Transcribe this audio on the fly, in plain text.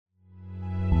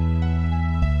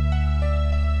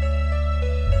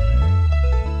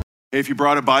Hey, if you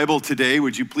brought a Bible today,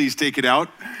 would you please take it out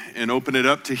and open it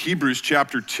up to Hebrews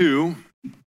chapter 2.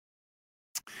 If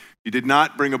you did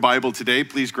not bring a Bible today,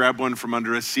 please grab one from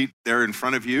under a seat there in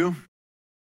front of you.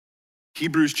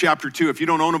 Hebrews chapter 2. If you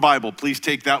don't own a Bible, please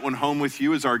take that one home with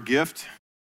you as our gift.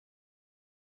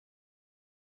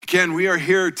 Again, we are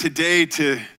here today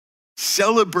to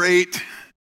celebrate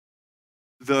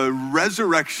the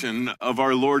resurrection of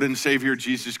our Lord and Savior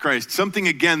Jesus Christ. Something,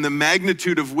 again, the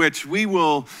magnitude of which we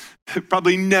will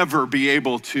probably never be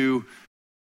able to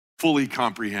fully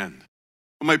comprehend.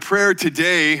 My prayer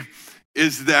today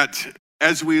is that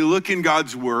as we look in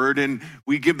God's word and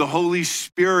we give the Holy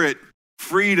Spirit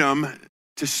freedom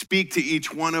to speak to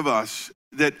each one of us,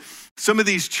 that some of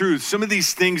these truths, some of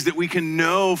these things that we can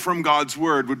know from God's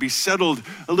word would be settled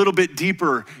a little bit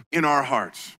deeper in our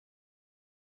hearts.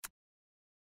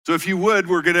 So if you would,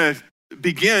 we're going to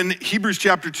begin Hebrews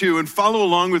chapter 2 and follow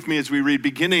along with me as we read,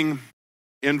 beginning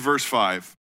in verse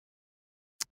 5.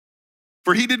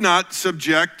 For he did not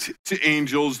subject to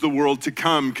angels the world to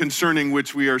come, concerning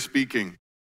which we are speaking.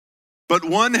 But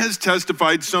one has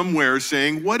testified somewhere,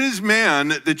 saying, what is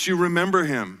man that you remember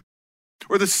him?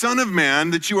 Or the son of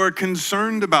man that you are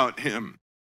concerned about him?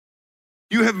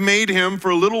 You have made him for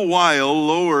a little while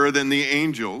lower than the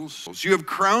angels. You have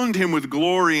crowned him with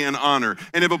glory and honor,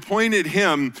 and have appointed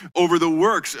him over the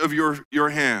works of your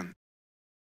hand.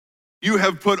 You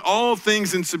have put all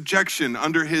things in subjection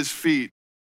under his feet.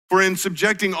 For in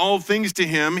subjecting all things to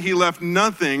him, he left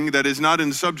nothing that is not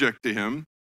in subject to him.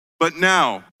 But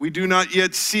now we do not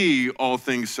yet see all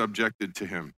things subjected to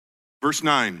him. Verse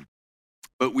 9,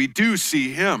 but we do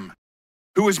see him,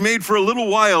 who was made for a little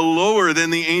while lower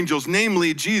than the angels,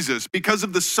 namely Jesus, because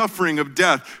of the suffering of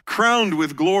death, crowned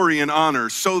with glory and honor,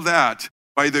 so that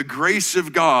by the grace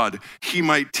of God he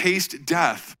might taste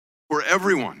death for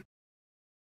everyone.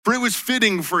 For it was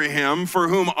fitting for him, for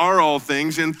whom are all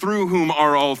things, and through whom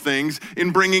are all things,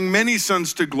 in bringing many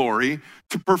sons to glory,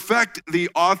 to perfect the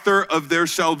author of their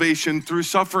salvation through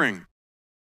suffering.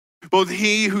 Both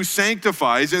he who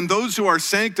sanctifies and those who are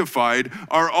sanctified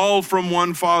are all from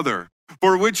one Father,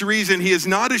 for which reason he is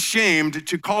not ashamed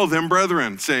to call them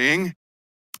brethren, saying,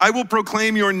 I will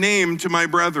proclaim your name to my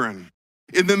brethren.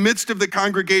 In the midst of the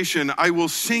congregation, I will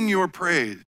sing your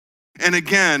praise. And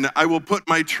again, I will put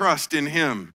my trust in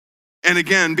him. And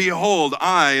again, behold,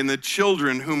 I and the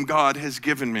children whom God has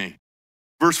given me.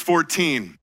 Verse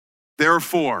 14,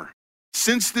 therefore,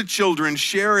 since the children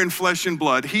share in flesh and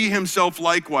blood, he himself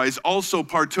likewise also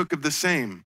partook of the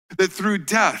same, that through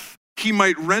death he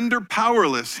might render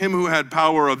powerless him who had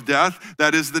power of death,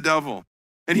 that is the devil.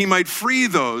 And he might free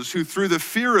those who through the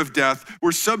fear of death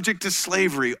were subject to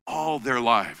slavery all their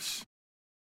lives.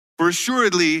 For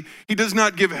assuredly, he does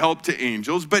not give help to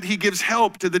angels, but he gives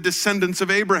help to the descendants of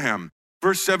Abraham.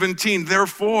 Verse 17,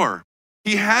 therefore,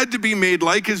 he had to be made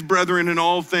like his brethren in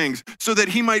all things, so that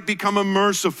he might become a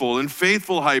merciful and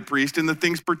faithful high priest in the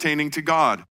things pertaining to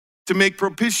God, to make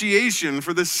propitiation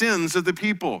for the sins of the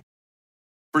people.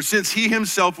 For since he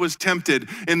himself was tempted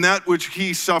in that which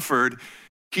he suffered,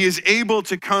 he is able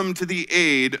to come to the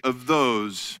aid of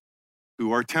those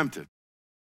who are tempted.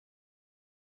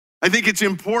 I think it's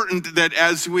important that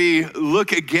as we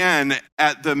look again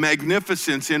at the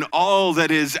magnificence in all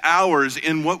that is ours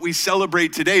in what we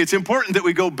celebrate today, it's important that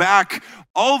we go back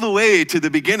all the way to the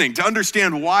beginning to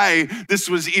understand why this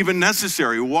was even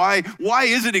necessary. Why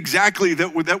is it exactly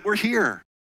that we're here?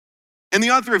 And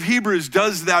the author of Hebrews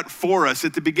does that for us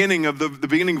at the beginning of the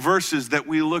beginning verses that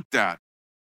we looked at.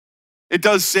 It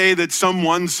does say that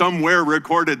someone somewhere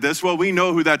recorded this. Well, we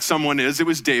know who that someone is. It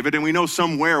was David, and we know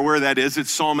somewhere where that is. It's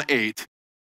Psalm 8.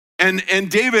 And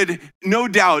David, no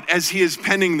doubt, as he is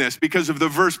penning this, because of the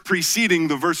verse preceding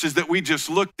the verses that we just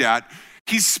looked at,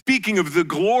 he's speaking of the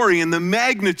glory and the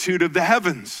magnitude of the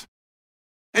heavens.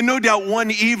 And no doubt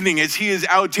one evening as he is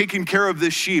out taking care of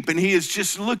the sheep and he is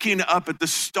just looking up at the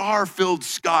star-filled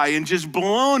sky and just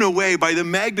blown away by the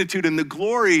magnitude and the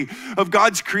glory of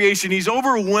God's creation, he's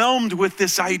overwhelmed with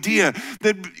this idea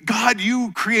that God,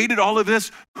 you created all of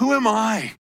this. Who am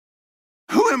I?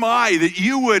 Who am I that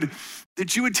you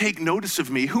would take notice of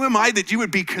me? Who am I that you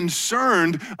would be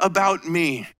concerned about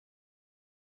me?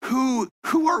 Who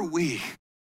are we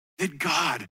that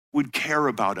God would care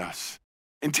about us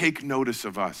and take notice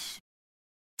of us?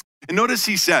 And notice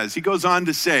he goes on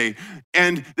to say,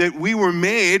 and that we were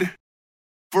made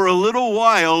for a little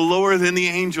while lower than the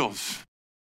angels.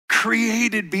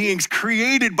 Created beings,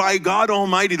 created by God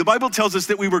Almighty. The Bible tells us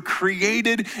that we were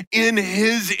created in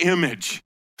his image.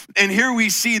 And here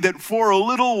we see that for a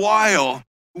little while,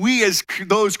 we as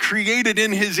those created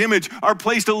in his image are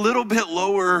placed a little bit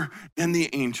lower than the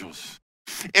angels.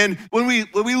 And when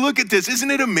we look at this,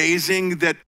 isn't it amazing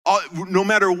that no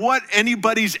matter what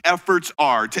anybody's efforts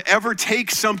are to ever take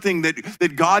something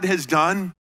that God has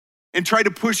done and try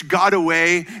to push God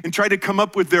away and try to come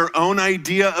up with their own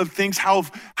idea of things, how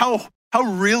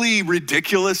really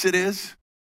ridiculous it is?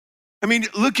 I mean,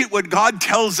 look at what God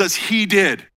tells us he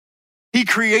did. He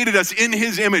created us in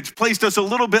his image, placed us a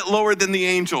little bit lower than the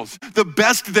angels. The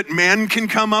best that man can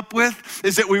come up with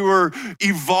is that we were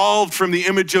evolved from the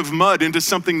image of mud into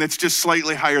something that's just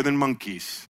slightly higher than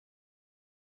monkeys.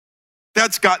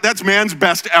 That's man's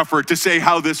best effort to say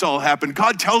how this all happened.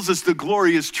 God tells us the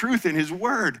glorious truth in his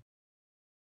word.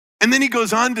 And then he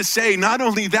goes on to say, not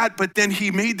only that, but then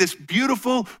he made this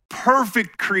beautiful,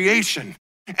 perfect creation.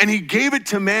 And he gave it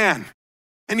to man.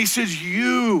 And he says,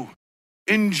 you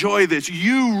enjoy this.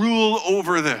 You rule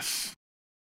over this.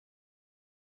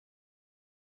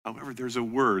 However, there's a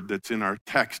word that's in our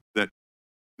text that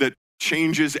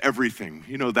changes everything.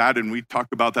 You know that, and we talk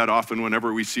about that often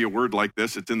whenever we see a word like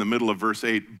this. It's in the middle of verse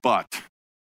 8, but.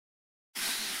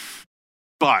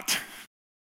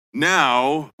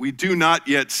 Now we do not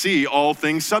yet see all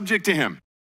things subject to him.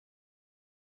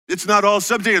 It's not all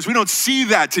subject to us. We don't see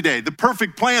that today. The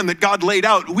perfect plan that God laid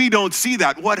out, we don't see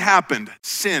that. What happened?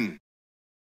 Sin.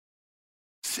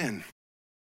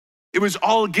 It was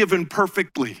all given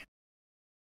perfectly.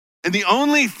 And the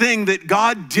only thing that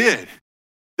God did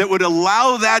that would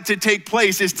allow that to take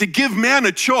place is to give man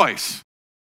a choice.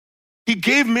 He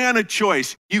gave man a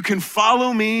choice. You can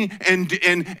follow me and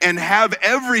have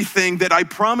everything that I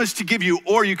promised to give you,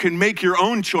 or you can make your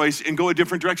own choice and go a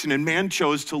different direction. And man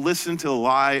chose to listen to the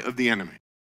lie of the enemy.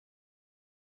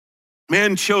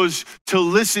 Man chose to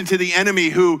listen to the enemy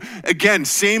who, again,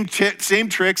 same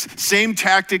tricks, same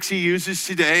tactics he uses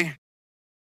today.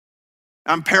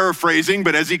 I'm paraphrasing,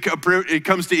 but as he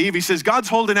comes to Eve, he says, God's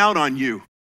holding out on you.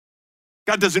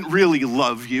 God doesn't really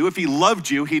love you. If he loved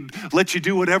you, he'd let you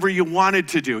do whatever you wanted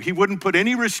to do. He wouldn't put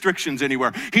any restrictions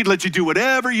anywhere. He'd let you do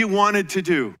whatever you wanted to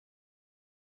do.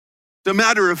 As a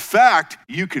matter of fact,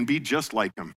 you can be just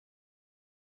like him.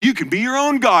 You can be your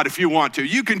own God if you want to.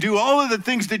 You can do all of the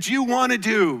things that you want to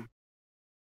do.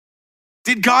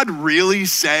 Did God really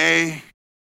say?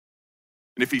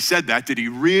 And if he said that, did he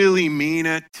really mean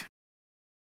it?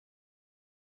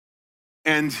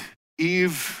 And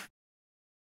Eve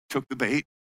took the bait,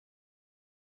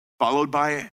 followed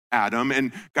by Adam.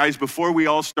 And guys, before we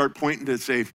all start pointing to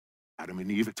say, Adam and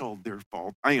Eve, it's all their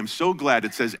fault, I am so glad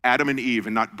it says Adam and Eve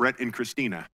and not Brett and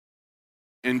Christina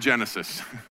in Genesis.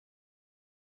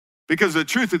 Because the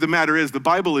truth of the matter is, the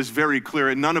Bible is very clear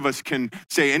and none of us can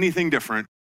say anything different.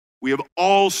 We have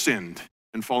all sinned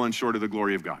and fallen short of the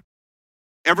glory of God.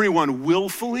 Everyone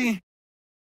willfully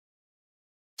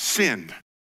sinned,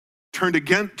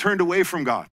 turned away from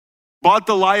God. Bought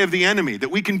the lie of the enemy that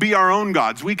we can be our own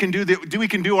gods. We can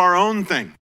do our own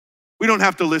thing. We don't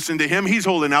have to listen to him. He's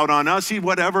holding out on us.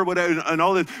 Whatever, and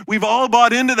all that. We've all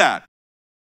bought into that.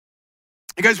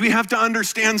 And guys, we have to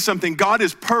understand something. God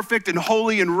is perfect and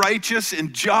holy and righteous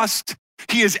and just.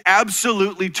 He is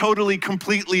absolutely, totally,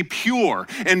 completely pure.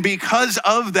 And because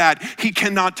of that, he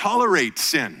cannot tolerate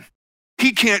sin.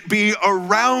 He can't be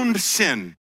around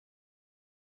sin.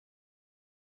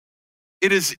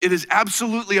 It is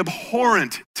absolutely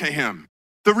abhorrent to him.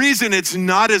 The reason it's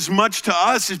not as much to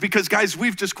us is because, guys,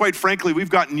 we've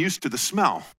gotten used to the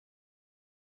smell.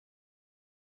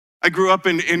 I grew up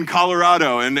in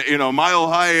Colorado and, mile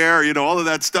high air, all of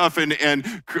that stuff and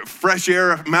fresh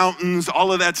air, mountains,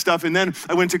 all of that stuff. And then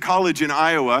I went to college in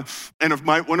Iowa and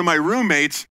one of my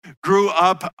roommates grew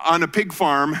up on a pig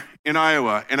farm in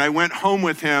Iowa. And I went home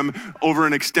with him over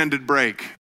an extended break.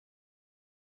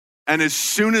 And as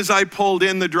soon as I pulled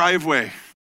in the driveway,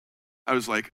 I was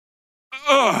like,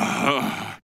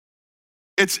 ugh.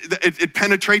 It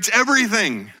penetrates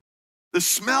everything. The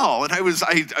smell. And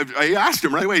I asked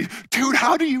him right away, dude,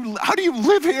 how do you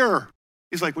live here?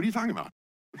 He's like, what are you talking about?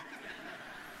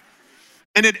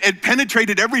 And it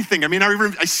penetrated everything. I mean,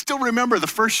 I still remember the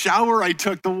first shower I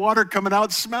took, the water coming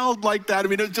out smelled like that. I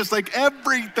mean, it was just like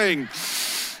everything.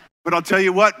 But I'll tell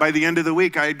you what, by the end of the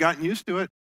week, I had gotten used to it.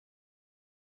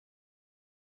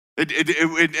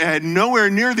 It had nowhere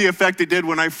near the effect it did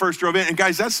when I first drove in. And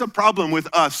guys, that's the problem with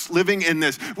us living in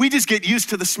this. We just get used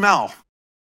to the smell.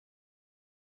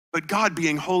 But God,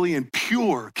 being holy and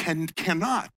pure,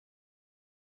 cannot.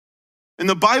 And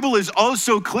the Bible is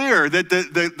also clear that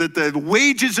the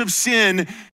wages of sin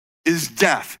is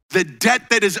death. The debt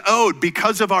that is owed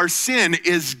because of our sin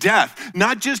is death.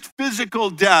 Not just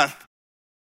physical death,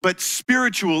 but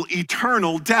spiritual,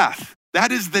 eternal death.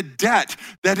 That is the debt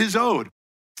that is owed.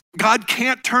 God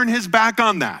can't turn his back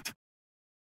on that.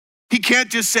 He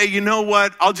can't just say, you know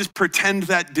what, I'll just pretend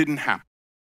that didn't happen.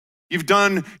 You've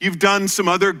done some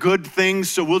other good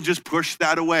things, so we'll just push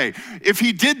that away. If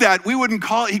he did that,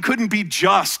 he couldn't be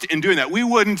just in doing that. We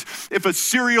wouldn't, if a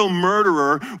serial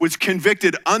murderer was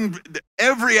convicted,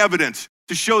 every evidence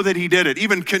to show that he did it,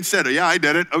 even consider, yeah, I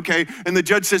did it, okay. And the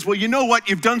judge says, well, you know what,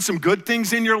 you've done some good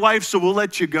things in your life, so we'll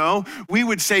let you go. We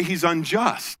would say he's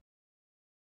unjust.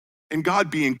 And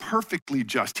God being perfectly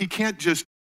just, he can't just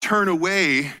turn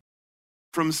away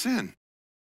from sin.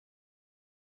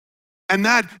 And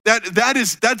that's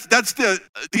the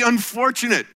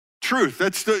unfortunate truth.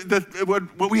 That's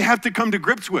what we have to come to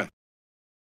grips with.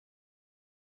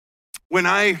 When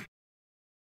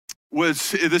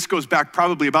this goes back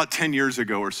probably about 10 years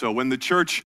ago or so, when the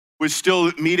church was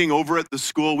still meeting over at the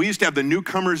school, we used to have the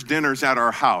newcomers' dinners at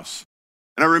our house.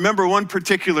 And I remember one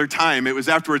particular time, it was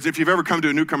afterwards, if you've ever come to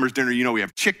a newcomer's dinner, you know we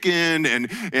have chicken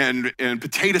and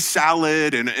potato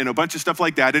salad and a bunch of stuff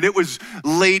like that. And it was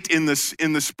late in the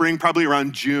spring, probably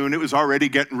around June. It was already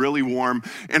getting really warm.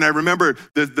 And I remember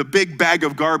the big bag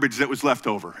of garbage that was left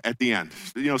over at the end.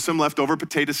 You know, some leftover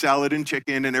potato salad and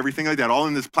chicken and everything like that, all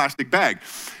in this plastic bag.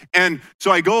 And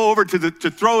so I go over to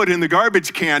throw it in the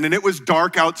garbage can, and it was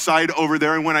dark outside over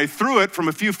there. And when I threw it from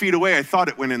a few feet away, I thought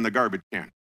it went in the garbage can.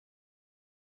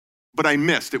 But I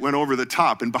missed. It went over the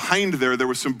top. And behind there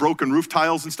was some broken roof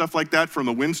tiles and stuff like that from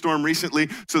a windstorm recently.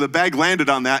 So the bag landed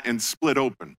on that and split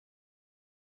open.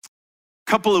 A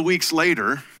couple of weeks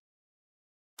later,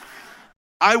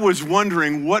 I was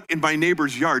wondering what in my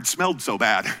neighbor's yard smelled so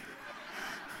bad.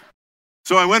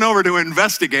 So I went over to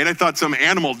investigate. I thought some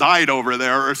animal died over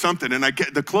there or something. And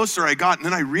the closer I got, and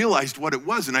then I realized what it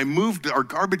was. And I moved our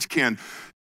garbage can.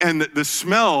 And the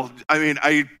smell, I mean,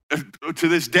 to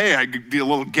this day, I get a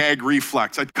little gag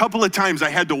reflex. A couple of times I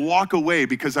had to walk away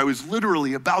because I was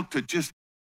literally about to just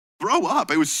throw up.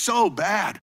 It was so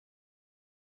bad.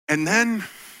 And then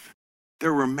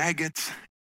there were maggots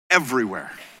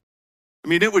everywhere. I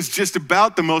mean, it was just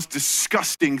about the most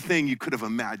disgusting thing you could have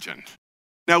imagined.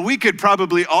 Now, we could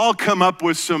probably all come up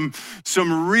with some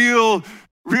real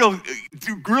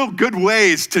good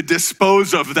ways to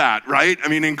dispose of that, right? I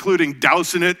mean, including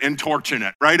dousing it and torching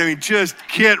it, right? I mean, just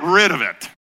get rid of it.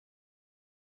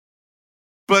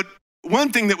 But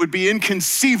one thing that would be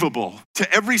inconceivable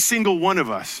to every single one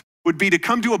of us would be to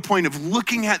come to a point of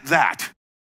looking at that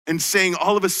and saying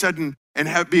all of a sudden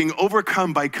and being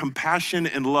overcome by compassion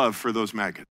and love for those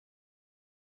maggots.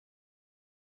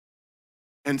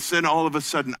 And then all of a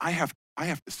sudden, I have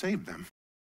to save them.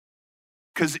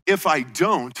 Because if I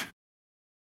don't,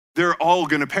 they're all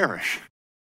going to perish.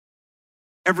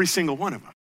 Every single one of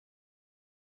them.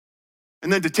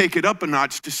 And then to take it up a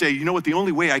notch to say, you know what, the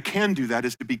only way I can do that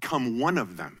is to become one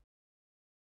of them.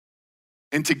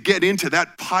 And to get into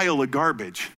that pile of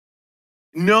garbage,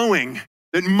 knowing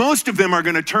that most of them are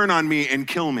going to turn on me and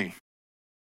kill me.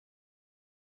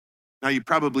 Now you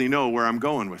probably know where I'm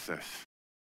going with this.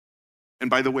 And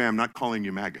by the way, I'm not calling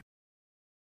you maggot.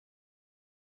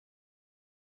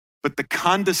 But the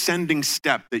condescending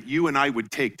step that you and I would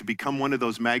take to become one of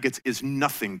those maggots is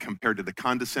nothing compared to the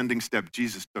condescending step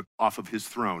Jesus took off of his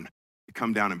throne to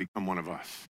come down and become one of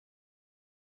us.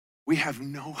 We have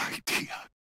no idea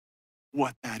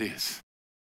what that is.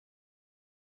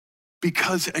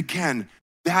 Because again,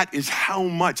 that is how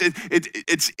much,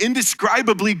 it's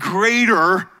indescribably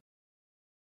greater,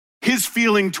 his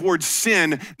feeling towards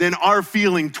sin, than our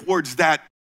feeling towards that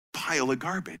pile of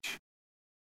garbage.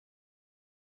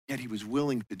 Yet he was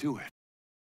willing to do it.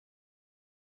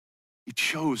 He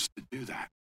chose to do that.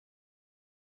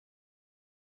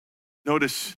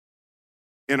 Notice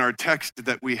in our text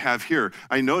that we have here,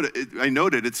 I noted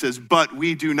it says, but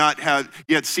we do not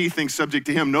yet see things subject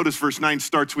to him. Notice verse 9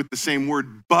 starts with the same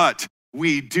word, but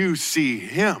we do see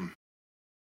him,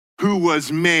 who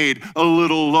was made a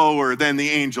little lower than the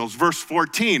angels. Verse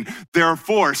 14,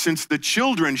 therefore, since the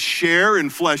children share in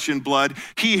flesh and blood,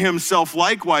 he himself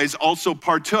likewise also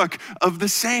partook of the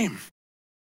same.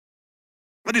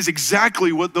 That is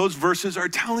exactly what those verses are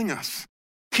telling us.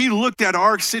 He looked at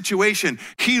our situation.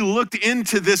 He looked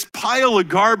into this pile of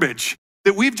garbage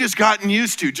that we've just gotten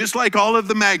used to, just like all of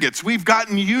the maggots. We've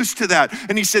gotten used to that.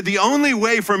 And he said, the only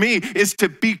way for me is to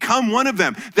become one of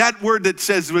them. That word that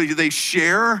says they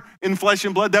share in flesh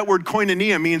and blood, that word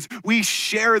koinonia means we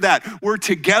share that. We're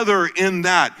together in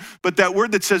that. But that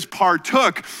word that says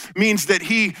partook means that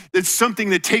it's something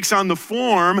that takes on the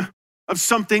form of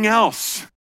something else.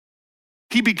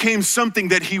 He became something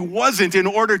that he wasn't in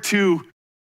order to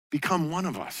become one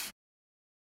of us.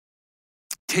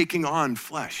 Taking on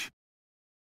flesh.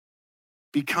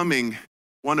 Becoming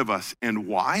one of us. And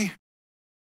why?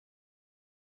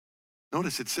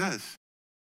 Notice it says,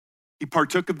 he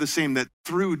partook of the same, that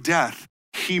through death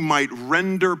he might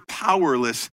render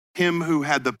powerless him who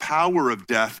had the power of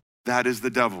death, that is the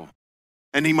devil.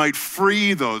 And he might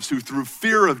free those who through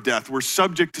fear of death were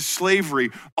subject to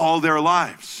slavery all their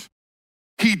lives.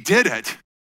 He did it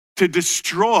to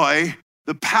destroy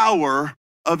the power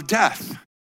of death.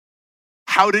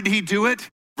 How did he do it?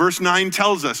 Verse 9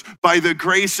 tells us, by the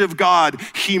grace of God,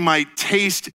 he might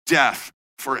taste death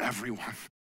for everyone.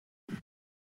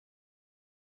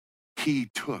 He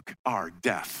took our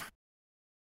death.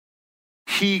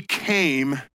 He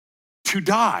came to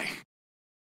die,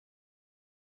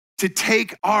 to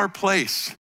take our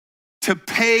place, to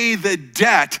pay the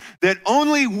debt that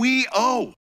only we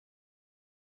owe.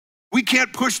 We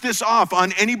can't push this off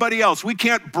on anybody else. We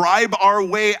can't bribe our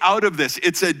way out of this.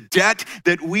 It's a debt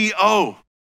that we owe,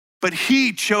 but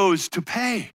he chose to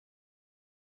pay.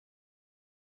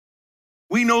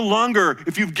 We no longer,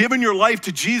 if you've given your life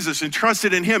to Jesus and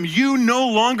trusted in him, you no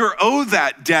longer owe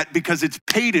that debt because it's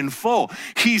paid in full.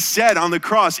 He said on the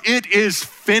cross, it is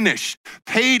finished,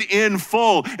 paid in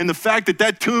full. And the fact that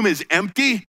that tomb is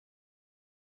empty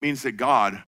means that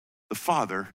God, the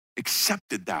Father,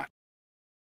 accepted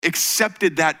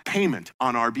that payment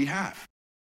on our behalf.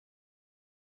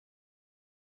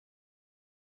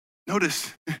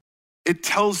 Notice, it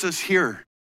tells us here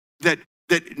that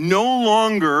no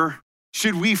longer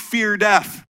should we fear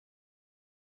death.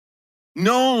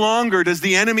 No longer does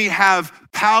the enemy have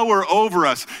power over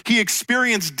us. He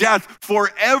experienced death for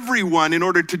everyone in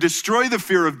order to destroy the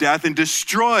fear of death and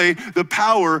destroy the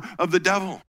power of the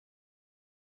devil.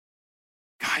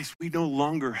 Guys, we no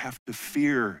longer have to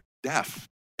fear death.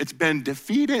 It's been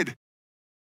defeated.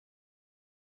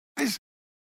 Guys,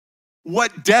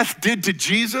 what death did to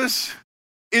Jesus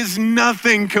is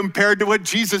nothing compared to what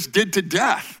Jesus did to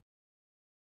death.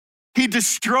 He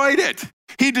destroyed it.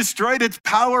 He destroyed its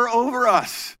power over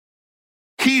us.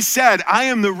 He said, I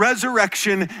am the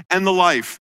resurrection and the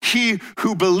life. He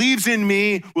who believes in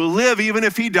me will live even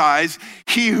if he dies.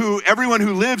 Everyone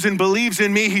who lives and believes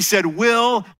in me, he said,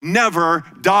 will never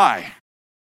die.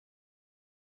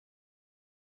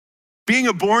 Being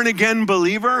a born again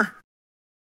believer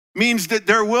means that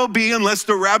there will be, unless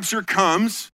the rapture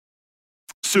comes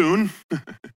soon,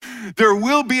 there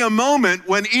will be a moment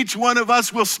when each one of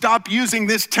us will stop using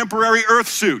this temporary earth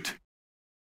suit.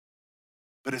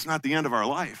 But it's not the end of our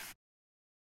life.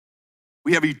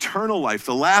 We have eternal life.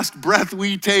 The last breath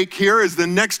we take here is the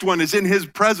next one is in his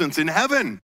presence in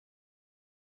heaven.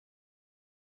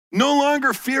 No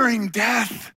longer fearing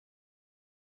death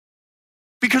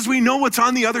because we know what's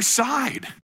on the other side.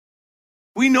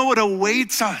 We know what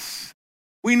awaits us.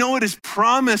 We know what is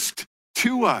promised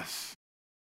to us.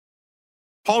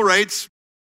 Paul writes,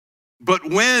 but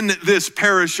when this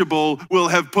perishable will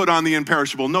have put on the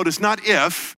imperishable. Notice not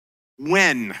if,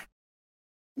 when.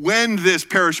 When this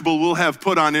perishable will have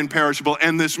put on imperishable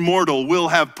and this mortal will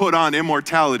have put on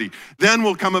immortality. Then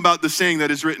will come about the saying that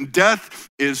is written, death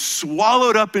is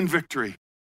swallowed up in victory.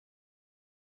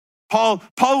 Paul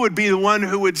would be the one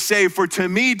who would say, for to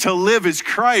me to live is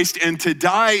Christ and to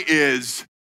die is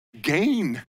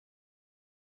gain.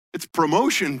 It's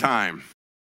promotion time.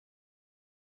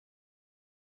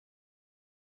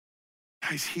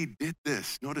 Guys, he did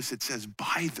this. Notice it says,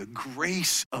 by the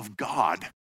grace of God.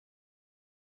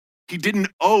 He didn't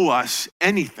owe us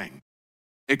anything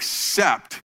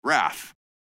except wrath.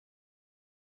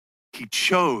 He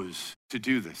chose to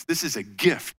do this. This is a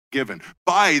gift given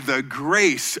by the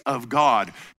grace of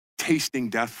God, tasting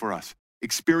death for us,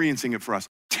 experiencing it for us,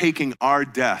 taking our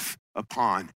death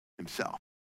upon himself.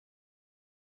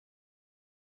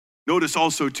 Notice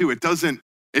also too,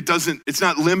 it's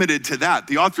not limited to that.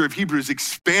 The author of Hebrews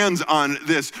expands on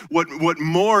this. What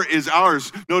more is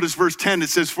ours? Notice verse 10, it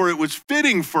says, for it was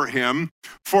fitting for him,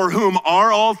 for whom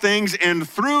are all things and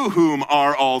through whom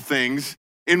are all things,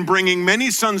 in bringing many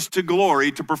sons to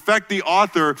glory, to perfect the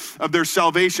author of their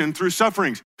salvation through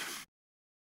sufferings.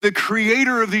 The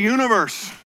creator of the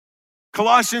universe.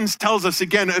 Colossians tells us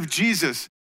again of Jesus.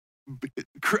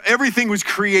 Everything was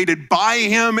created by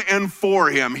him and for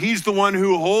him. He's the one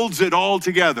who holds it all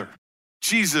together.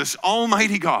 Jesus,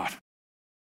 Almighty God.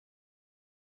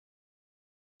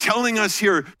 Telling us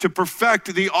here to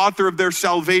perfect the author of their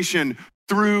salvation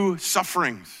through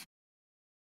sufferings.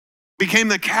 Became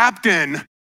the captain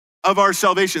of our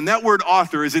salvation. That word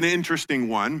author is an interesting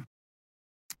one.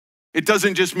 It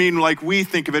doesn't just mean like we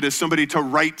think of it as somebody to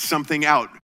write something out.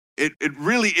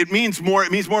 It means more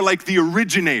like the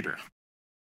originator,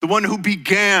 the one who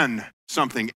began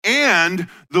something, and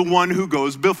the one who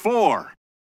goes before.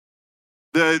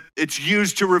 It's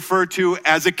used to refer to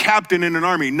as a captain in an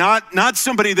army, not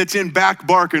somebody that's in back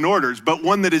barking orders, but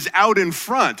one that is out in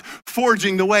front,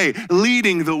 forging the way,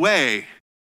 leading the way.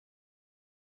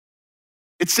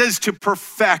 It says to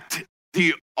perfect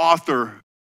the author.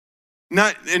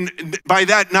 And by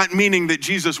that, not meaning that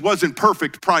Jesus wasn't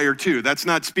perfect prior to. That's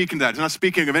not speaking of that. It's not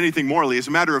speaking of anything morally. As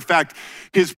a matter of fact,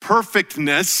 his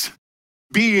perfectness,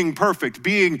 being perfect,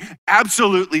 being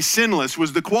absolutely sinless,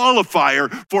 was the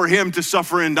qualifier for him to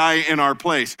suffer and die in our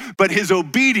place. But his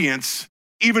obedience,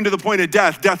 even to the point of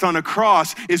death on a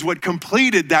cross, is what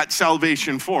completed that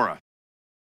salvation for us.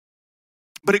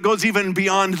 But it goes even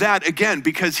beyond that again,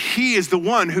 because he is the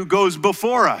one who goes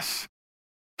before us.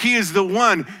 He is the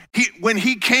one, when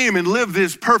he came and lived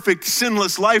his perfect,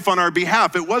 sinless life on our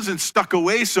behalf, it wasn't stuck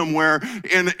away somewhere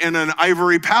in an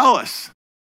ivory palace.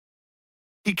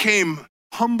 He came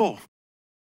humble.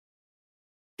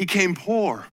 He came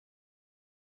poor.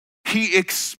 He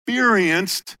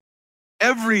experienced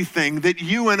everything that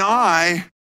you and I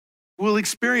will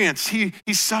experience. He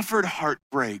suffered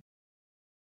heartbreak.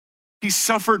 He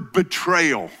suffered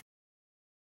betrayal.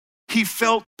 He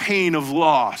felt pain of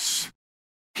loss.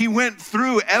 He went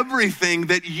through everything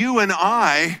that you and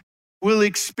I will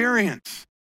experience.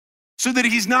 So that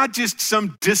he's not just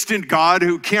some distant God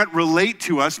who can't relate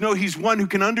to us. No, he's one who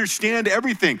can understand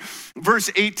everything. Verse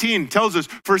 18 tells us,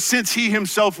 for since he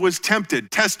himself was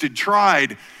tempted, tested,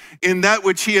 tried in that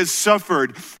which he has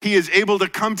suffered, he is able to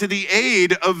come to the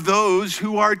aid of those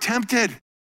who are tempted.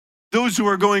 Those who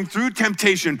are going through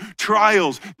temptation,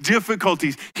 trials,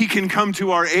 difficulties, he can come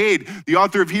to our aid. The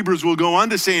author of Hebrews will go on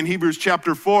to say in Hebrews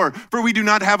chapter 4, for we do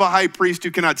not have a high priest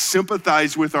who cannot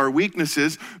sympathize with our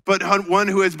weaknesses, but one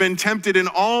who has been tempted in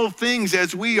all things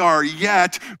as we are,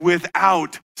 yet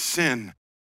without sin.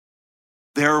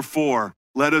 Therefore,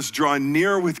 let us draw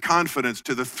near with confidence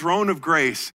to the throne of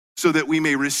grace so that we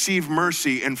may receive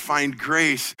mercy and find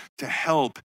grace to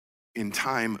help in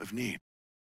time of need.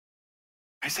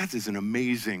 That is an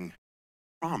amazing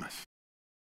promise.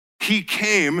 He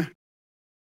came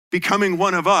becoming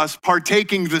one of us,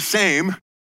 partaking the same,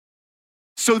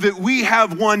 so that we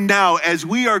have one now as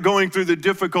we are going through the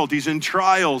difficulties and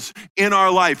trials in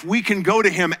our life. We can go to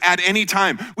him at any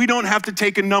time. We don't have to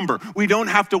take a number. We don't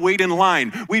have to wait in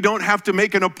line. We don't have to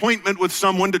make an appointment with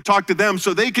someone to talk to them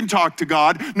so they can talk to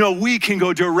God. No, we can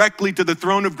go directly to the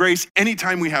throne of grace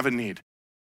anytime we have a need.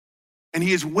 And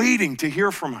he is waiting to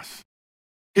hear from us.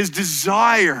 His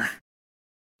desire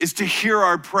is to hear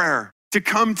our prayer, to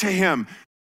come to him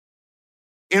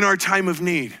in our time of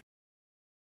need.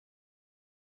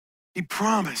 He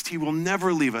promised he will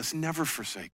never leave us, never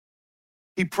forsake.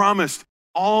 He promised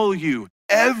all you,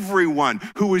 everyone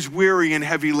who is weary and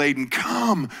heavy laden,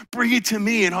 come, bring it to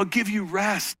me and I'll give you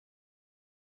rest.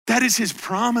 That is his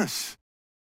promise.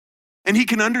 And he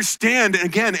can understand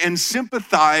again and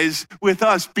sympathize with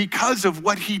us because of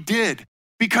what he did.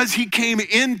 Because he came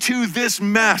into this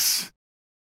mess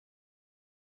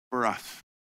for us.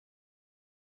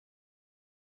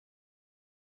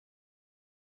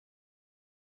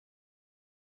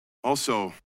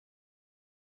 Also,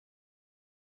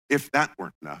 if that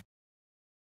weren't enough,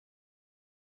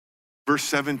 verse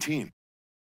 17,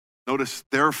 notice,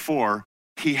 therefore,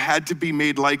 he had to be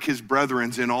made like his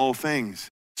brethren in all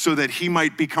things, so that he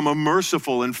might become a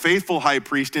merciful and faithful high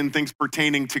priest in things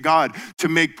pertaining to God, to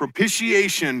make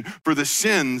propitiation for the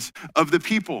sins of the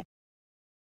people.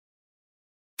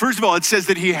 First of all, it says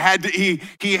that he had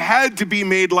to be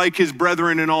made like his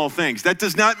brethren in all things. That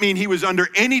does not mean he was under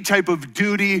any type of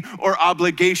duty or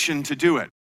obligation to do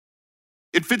it.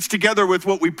 It fits together with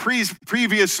what we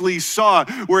previously saw,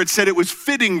 where it said it was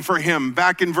fitting for him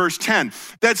back in verse 10.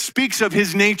 That speaks of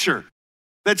his nature.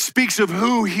 That speaks of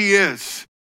who he is.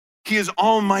 He is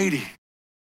almighty.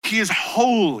 He is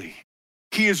holy.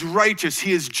 He is righteous.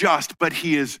 He is just, but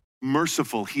he is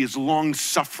merciful. He is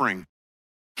long-suffering.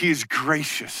 He is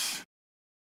gracious.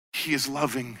 He is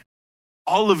loving.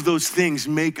 All of those things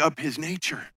make up his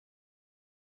nature.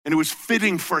 And it was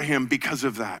fitting for him because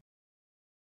of that.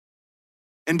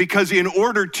 And because in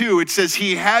order to, it says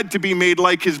he had to be made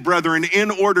like his brethren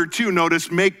in order to, notice,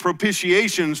 make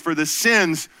propitiations for the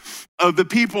sins of the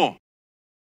people.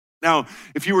 Now,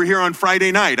 if you were here on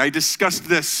Friday night, I discussed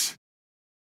this,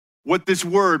 what this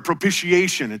word,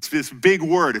 propitiation, it's this big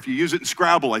word. If you use it in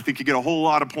Scrabble, I think you get a whole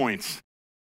lot of points.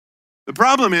 The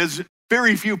problem is,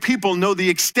 very few people know the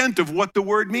extent of what the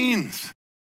word means.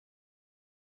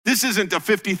 This isn't a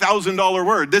 $50,000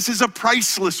 word. This is a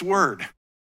priceless word.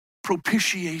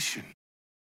 Propitiation.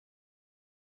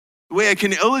 The way I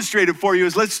can illustrate it for you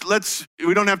is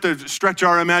we don't have to stretch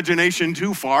our imagination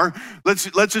too far.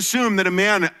 Let's assume that a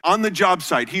man on the job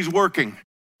site, he's working,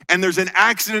 and there's an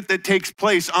accident that takes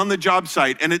place on the job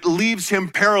site, and it leaves him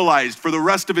paralyzed for the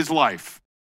rest of his life.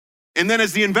 And then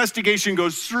as the investigation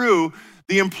goes through,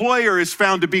 the employer is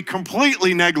found to be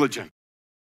completely negligent.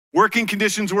 Working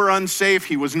conditions were unsafe,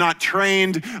 he was not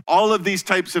trained, all of these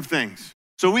types of things.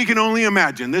 So we can only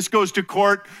imagine. This goes to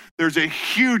court. There's a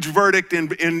huge verdict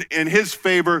in his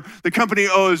favor. The company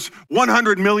owes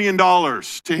 $100 million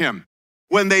to him.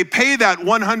 When they pay that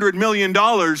 $100 million,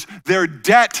 their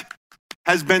debt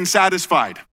has been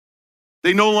satisfied.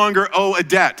 They no longer owe a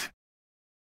debt.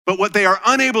 But what they are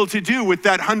unable to do with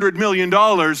that $100 million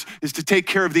is to take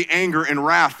care of the anger and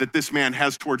wrath that this man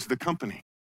has towards the company.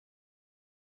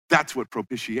 That's what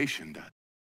propitiation does.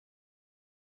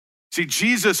 See,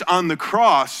 Jesus on the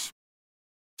cross,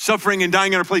 suffering and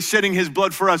dying in our place, shedding his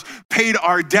blood for us, paid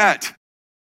our debt.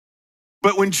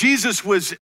 But when Jesus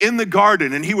was in the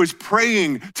garden and he was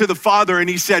praying to the Father and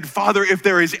he said, Father, if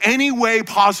there is any way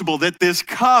possible that this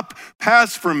cup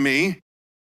pass from me,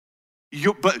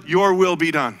 but your will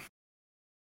be done.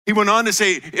 He went on to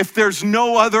say, if there's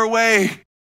no other way,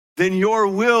 then your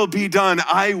will be done.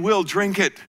 I will drink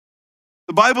it.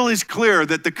 The Bible is clear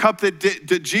that the cup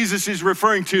that Jesus is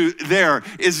referring to there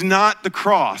is not the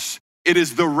cross. It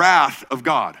is the wrath of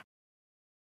God.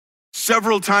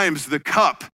 Several times the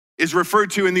cup is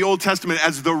referred to in the Old Testament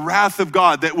as the wrath of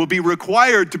God that will be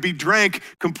required to be drank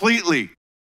completely.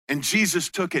 And Jesus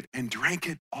took it and drank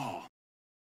it all.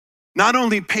 Not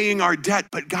only paying our debt,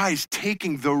 but guys,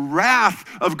 taking the wrath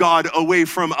of God away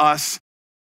from us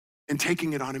and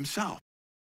taking it on himself.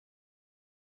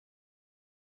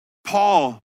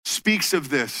 Paul speaks of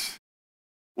this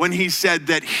when he said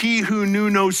that he who knew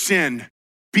no sin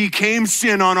became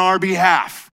sin on our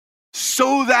behalf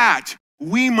so that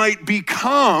we might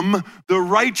become the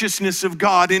righteousness of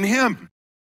God in him.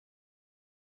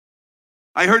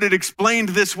 I heard it explained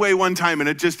this way one time, and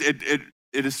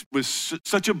it was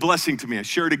such a blessing to me. I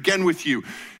share it again with you.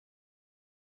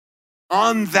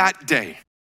 On that day,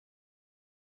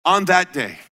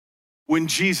 when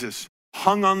Jesus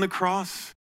hung on the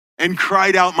cross and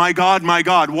cried out, my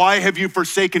God, why have you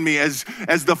forsaken me? As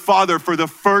the Father, for the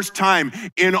first time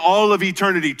in all of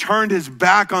eternity, turned his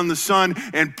back on the Son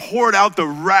and poured out the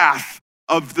wrath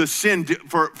of the sin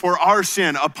for our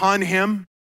sin upon him.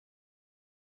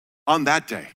 On that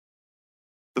day,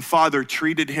 the Father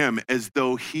treated him as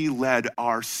though he led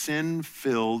our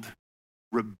sin-filled,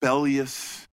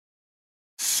 rebellious,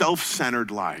 self-centered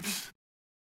lives,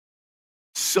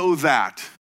 so that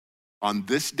on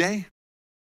this day,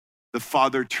 the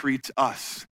Father treats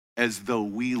us as though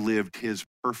we lived his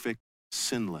perfect,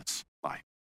 sinless life.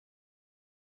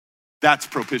 That's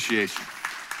propitiation.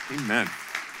 Amen.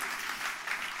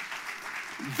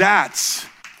 That's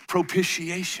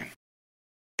propitiation.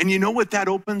 And you know what that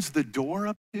opens the door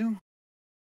up to?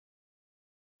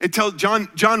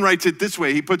 John writes it this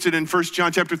way. He puts it in 1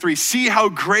 John chapter 3. See how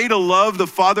great a love the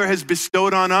Father has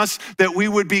bestowed on us that we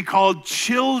would be called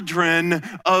children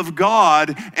of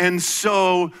God, and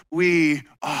so we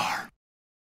are.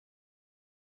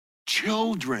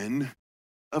 Children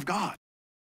of God.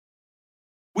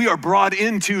 We are brought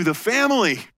into the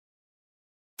family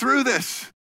through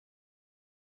this.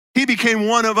 He became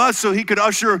one of us so he could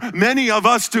usher many of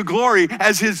us to glory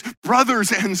as his brothers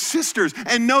and sisters.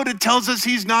 And note, it tells us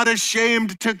he's not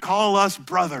ashamed to call us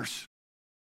brothers.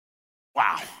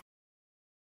 Wow.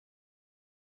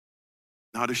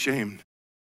 Not ashamed.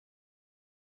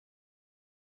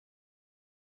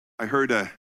 I heard a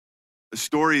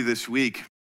story this week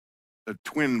of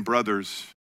twin brothers.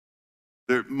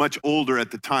 They're much older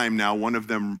at the time now. One of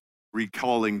them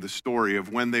recalling the story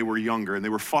of when they were younger, and they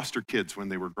were foster kids when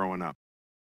they were growing up.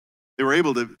 They were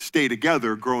able to stay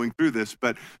together growing through this,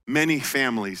 but many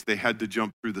families, they had to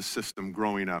jump through the system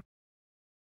growing up.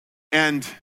 And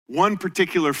one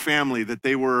particular family that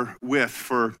they were with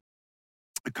for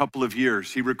a couple of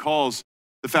years, he recalls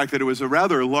the fact that it was a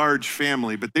rather large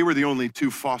family, but they were the only two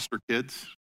foster kids.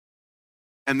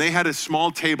 And they had a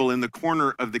small table in the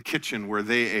corner of the kitchen where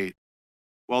they ate,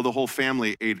 while the whole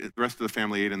family ate, the rest of the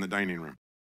family ate in the dining room.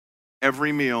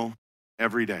 Every meal,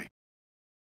 every day.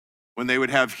 When they would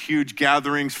have huge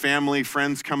gatherings, family,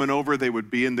 friends coming over, they would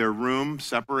be in their room,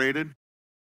 separated.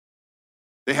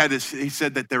 They had this, he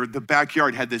said that the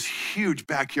backyard had this huge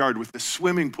backyard with the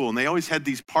swimming pool, and they always had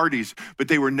these parties, but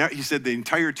they were, he said the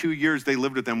entire 2 years they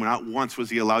lived with them, not once was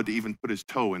he allowed to even put his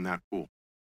toe in that pool.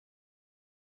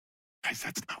 Guys,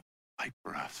 that's not like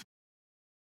for us.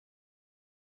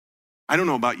 I don't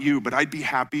know about you, but I'd be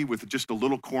happy with just a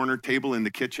little corner table in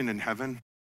the kitchen in heaven.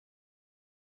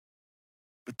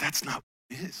 But that's not what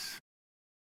it is.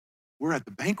 We're at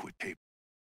the banquet table,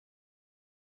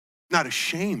 not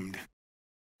ashamed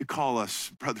to call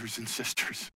us brothers and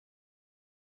sisters.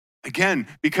 Again,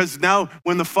 because now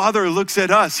when the Father looks at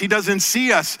us, he doesn't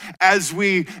see us as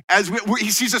he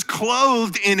sees us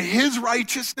clothed in his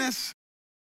righteousness.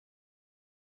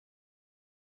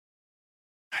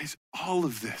 Guys, all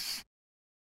of this,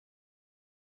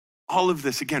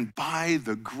 again, by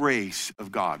the grace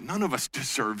of God. None of us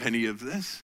deserve any of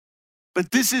this, but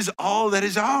this is all that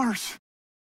is ours.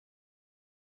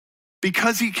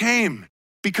 Because he came,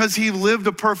 because he lived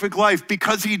a perfect life,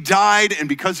 because he died, and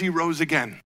because he rose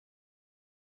again.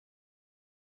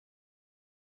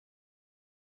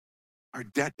 Our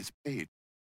debt is paid.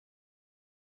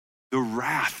 The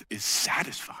wrath is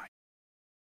satisfied.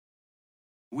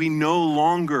 We no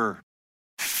longer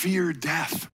fear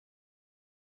death.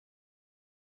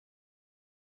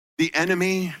 The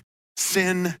enemy,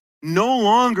 sin, no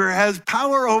longer has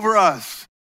power over us.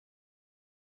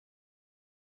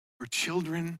 We're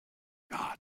children of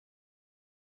God.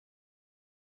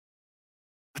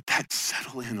 Let that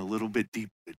settle in a little bit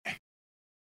deeper today.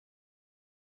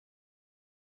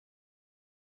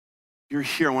 You're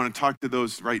here. I want to talk to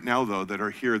those right now, though, that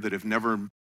are here that have never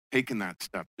taken that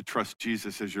step to trust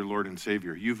Jesus as your Lord and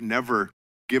Savior. You've never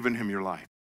given him your life.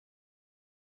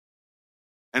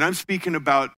 And I'm speaking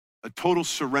about a total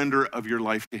surrender of your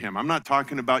life to him. I'm not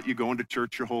talking about you going to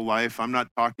church your whole life. I'm not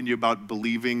talking to you about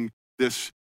believing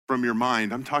this from your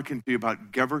mind. I'm talking to you about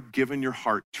ever giving your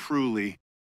heart truly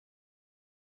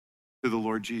to the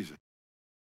Lord Jesus.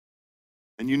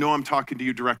 And you know I'm talking to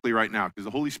you directly right now because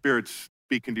the Holy Spirit's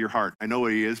speaking to your heart. I know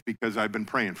he is because I've been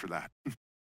praying for that.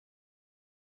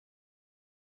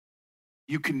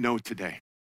 You can know today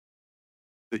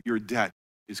that your debt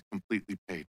is completely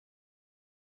paid.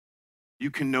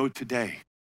 You can know today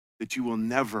that you will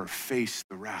never face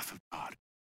the wrath of God.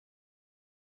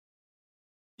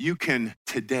 You can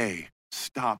today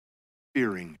stop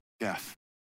fearing death.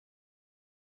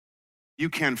 You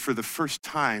can, for the first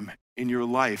time in your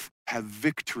life, have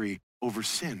victory over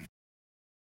sin.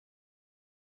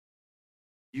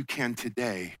 You can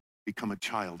today become a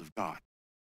child of God.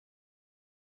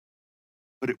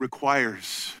 But it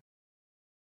requires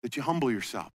that you humble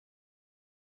yourself.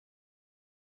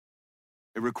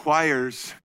 It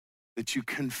requires that you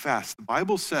confess. The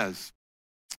Bible says,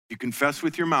 you confess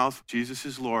with your mouth Jesus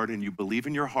is Lord and you believe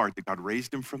in your heart that God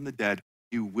raised him from the dead,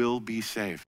 you will be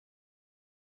saved.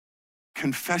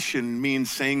 Confession means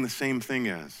saying the same thing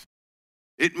as.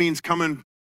 It means coming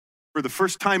for the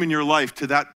first time in your life to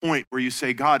that point where you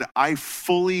say, God, I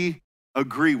fully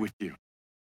agree with you.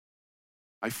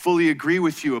 I fully agree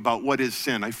with you about what is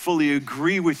sin. I fully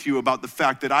agree with you about the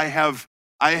fact that I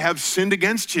have sinned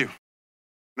against you.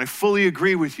 And I fully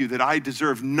agree with you that I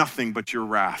deserve nothing but your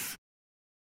wrath.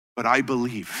 But I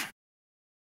believe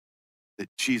that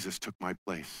Jesus took my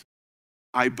place.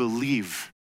 I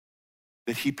believe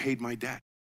that he paid my debt.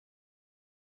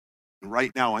 And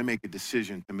right now I make a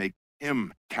decision to make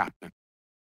him captain,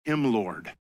 him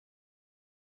Lord.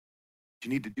 You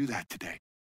need to do that today.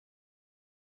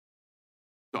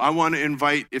 So I want to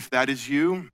invite, if that is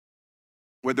you,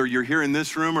 whether you're here in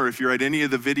this room or if you're at any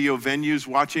of the video venues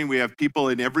watching, we have people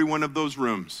in every one of those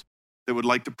rooms that would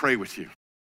like to pray with you.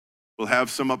 We'll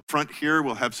have some up front here.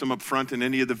 We'll have some up front in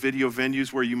any of the video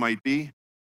venues where you might be.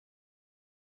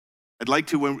 I'd like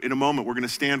to, in a moment, we're going to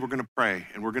stand, we're going to pray,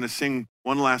 and we're going to sing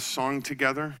one last song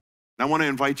together. And I want to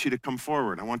invite you to come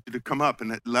forward. I want you to come up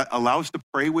and allow us to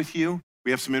pray with you. We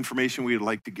have some information we would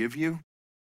like to give you.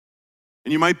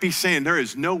 And you might be saying, there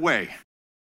is no way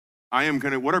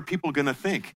what are people going to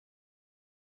think?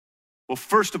 Well,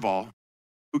 first of all,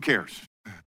 who cares?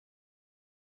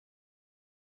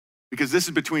 Because this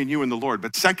is between you and the Lord.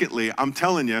 But secondly, I'm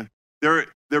telling you, there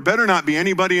better not be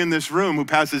anybody in this room who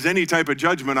passes any type of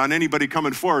judgment on anybody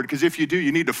coming forward, because if you do,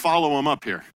 you need to follow them up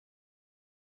here.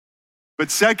 But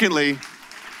secondly,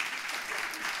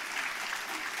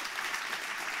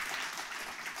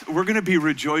 we're going to be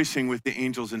rejoicing with the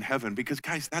angels in heaven because,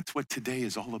 guys, that's what today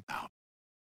is all about.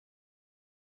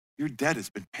 Your debt has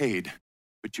been paid,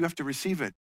 but you have to receive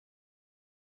it.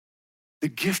 The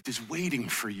gift is waiting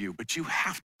for you, but you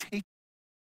have to take it.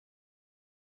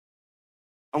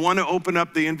 I want to open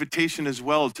up the invitation as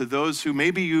well to those who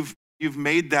maybe you've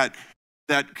made that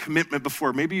commitment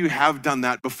before. Maybe you have done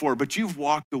that before, but you've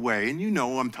walked away, and you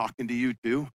know I'm talking to you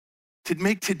too. To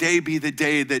make today be the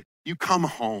day that you come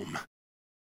home.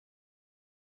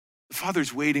 The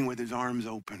Father's waiting with his arms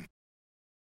open.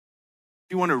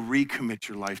 If you want to recommit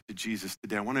your life to Jesus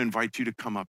today, I want to invite you to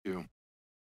come up too.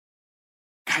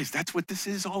 Guys, that's what this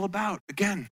is all about.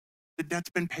 Again, the debt's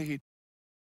been paid.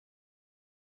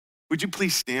 Would you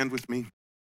please stand with me?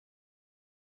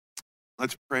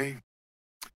 Let's pray.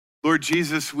 Lord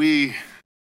Jesus, we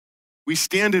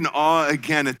stand in awe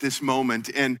again at this moment.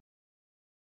 And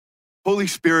Holy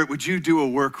Spirit, would you do a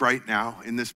work right now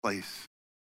in this place?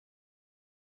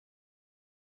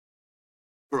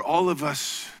 For all of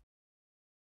us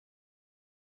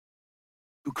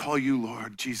who call you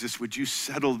Lord, Jesus, would you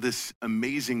settle this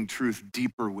amazing truth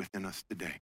deeper within us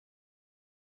today?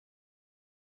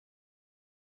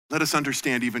 Let us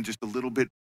understand even just a little bit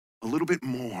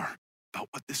more about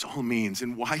what this all means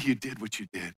and why you did what you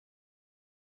did.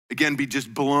 Again, be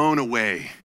just blown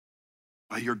away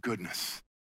by your goodness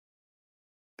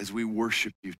as we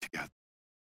worship you together.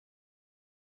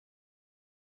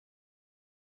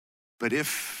 But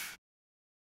if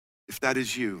that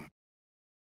is you,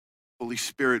 Holy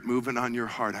Spirit moving on your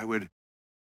heart, I would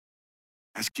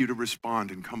ask you to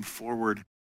respond and come forward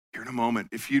here in a moment.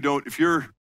 If you're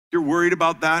worried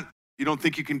about that, you don't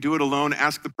think you can do it alone,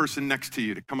 ask the person next to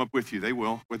you to come up with you. They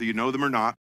will, whether you know them or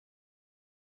not.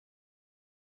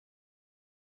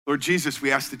 Lord Jesus,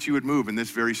 we ask that you would move in this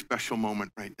very special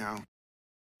moment right now.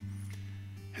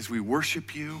 As we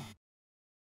worship you,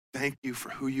 thank you for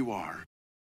who you are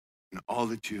and all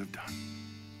that you have done.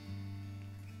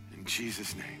 In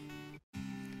Jesus' name,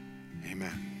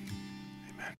 amen.